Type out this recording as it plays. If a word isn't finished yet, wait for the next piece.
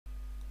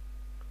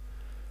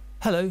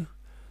Hello.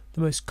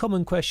 The most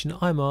common question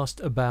I'm asked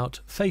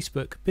about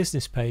Facebook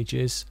business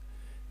pages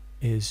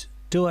is,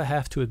 do I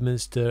have to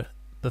administer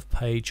the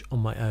page on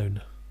my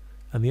own?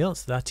 And the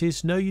answer to that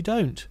is no, you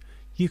don't.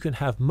 You can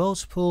have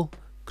multiple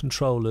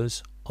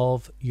controllers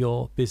of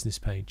your business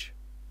page,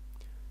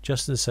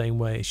 just in the same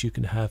way as you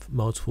can have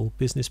multiple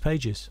business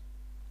pages.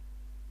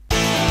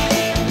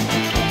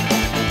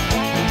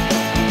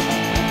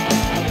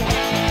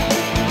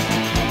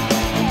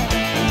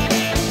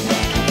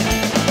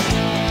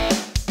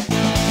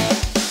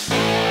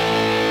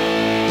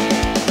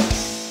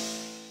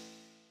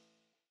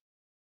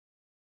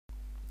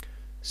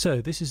 So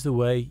this is the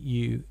way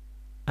you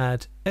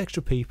add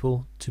extra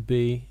people to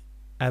be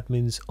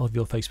admins of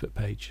your Facebook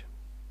page.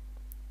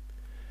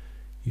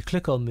 You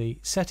click on the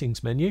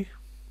settings menu,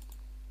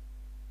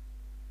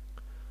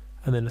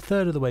 and then a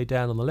third of the way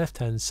down on the left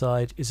hand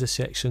side is a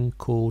section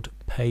called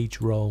page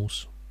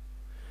roles.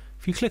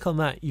 If you click on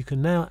that, you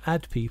can now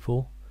add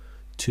people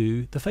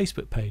to the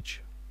Facebook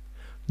page.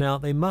 Now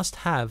they must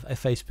have a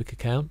Facebook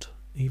account.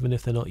 Even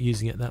if they're not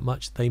using it that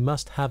much, they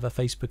must have a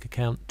Facebook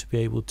account to be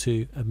able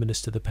to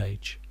administer the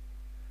page,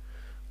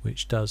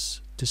 which does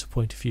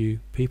disappoint a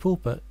few people,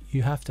 but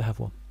you have to have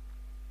one.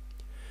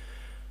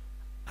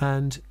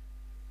 And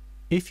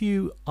if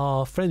you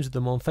are friends with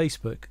them on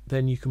Facebook,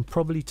 then you can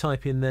probably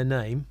type in their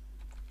name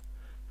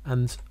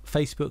and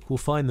Facebook will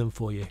find them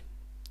for you.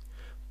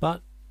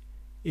 But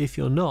if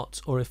you're not,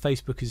 or if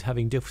Facebook is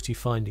having difficulty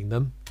finding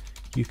them,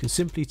 you can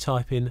simply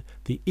type in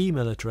the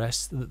email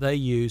address that they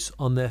use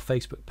on their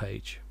Facebook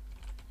page.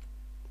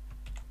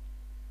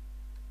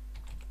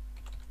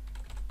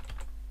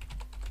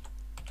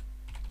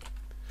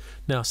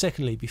 Now,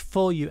 secondly,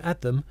 before you add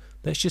them,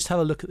 let's just have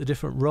a look at the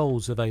different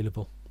roles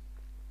available.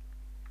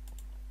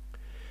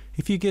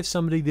 If you give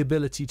somebody the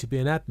ability to be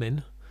an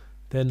admin,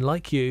 then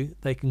like you,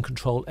 they can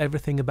control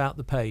everything about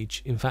the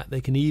page. In fact,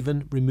 they can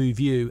even remove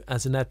you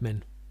as an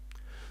admin.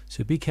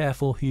 So be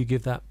careful who you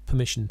give that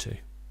permission to.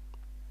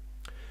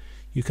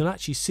 You can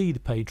actually see the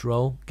page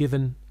role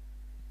given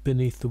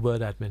beneath the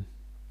word admin.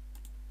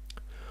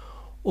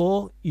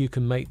 Or you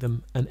can make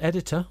them an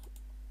editor,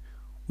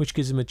 which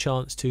gives them a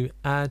chance to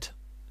add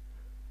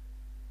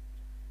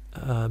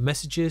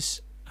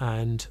messages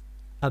and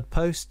add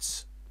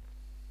posts,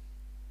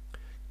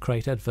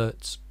 create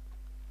adverts.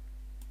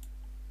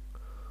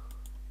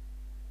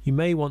 You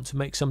may want to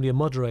make somebody a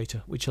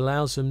moderator, which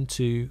allows them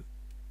to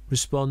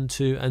respond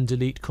to and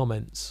delete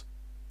comments,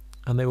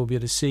 and they will be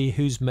able to see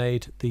who's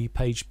made the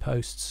page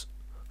posts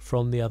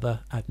from the other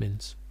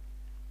admins.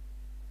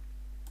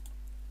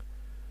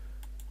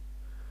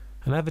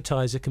 An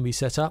advertiser can be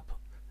set up,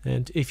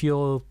 and if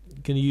you're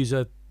going to use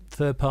a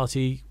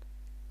third-party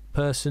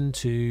person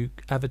to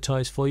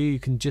advertise for you, you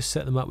can just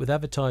set them up with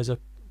advertiser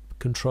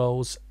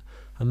controls,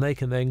 and they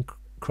can then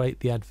create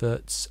the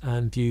adverts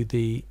and view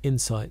the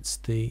insights,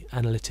 the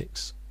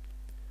analytics.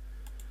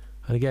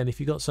 And again, if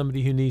you've got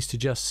somebody who needs to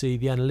just see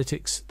the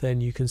analytics,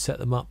 then you can set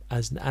them up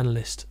as an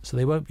analyst. So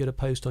they won't be able to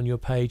post on your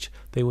page,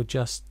 they will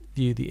just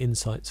view the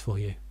insights for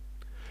you.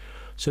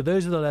 So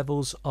those are the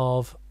levels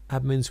of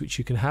admins which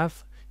you can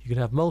have. You can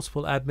have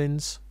multiple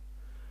admins,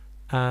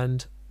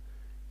 and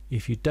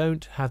if you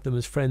don't have them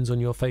as friends on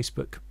your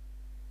Facebook,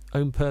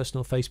 own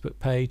personal Facebook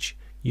page,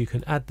 you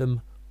can add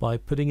them by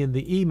putting in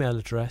the email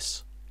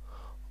address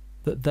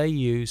that they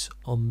use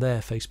on their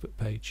Facebook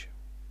page.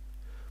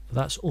 But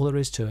that's all there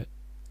is to it.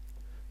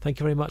 Thank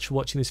you very much for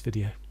watching this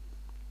video.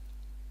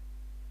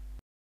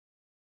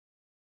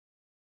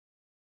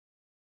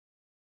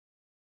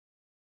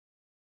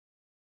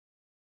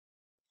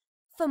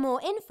 For more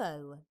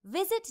info,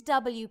 visit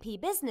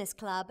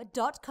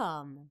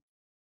wpbusinessclub.com.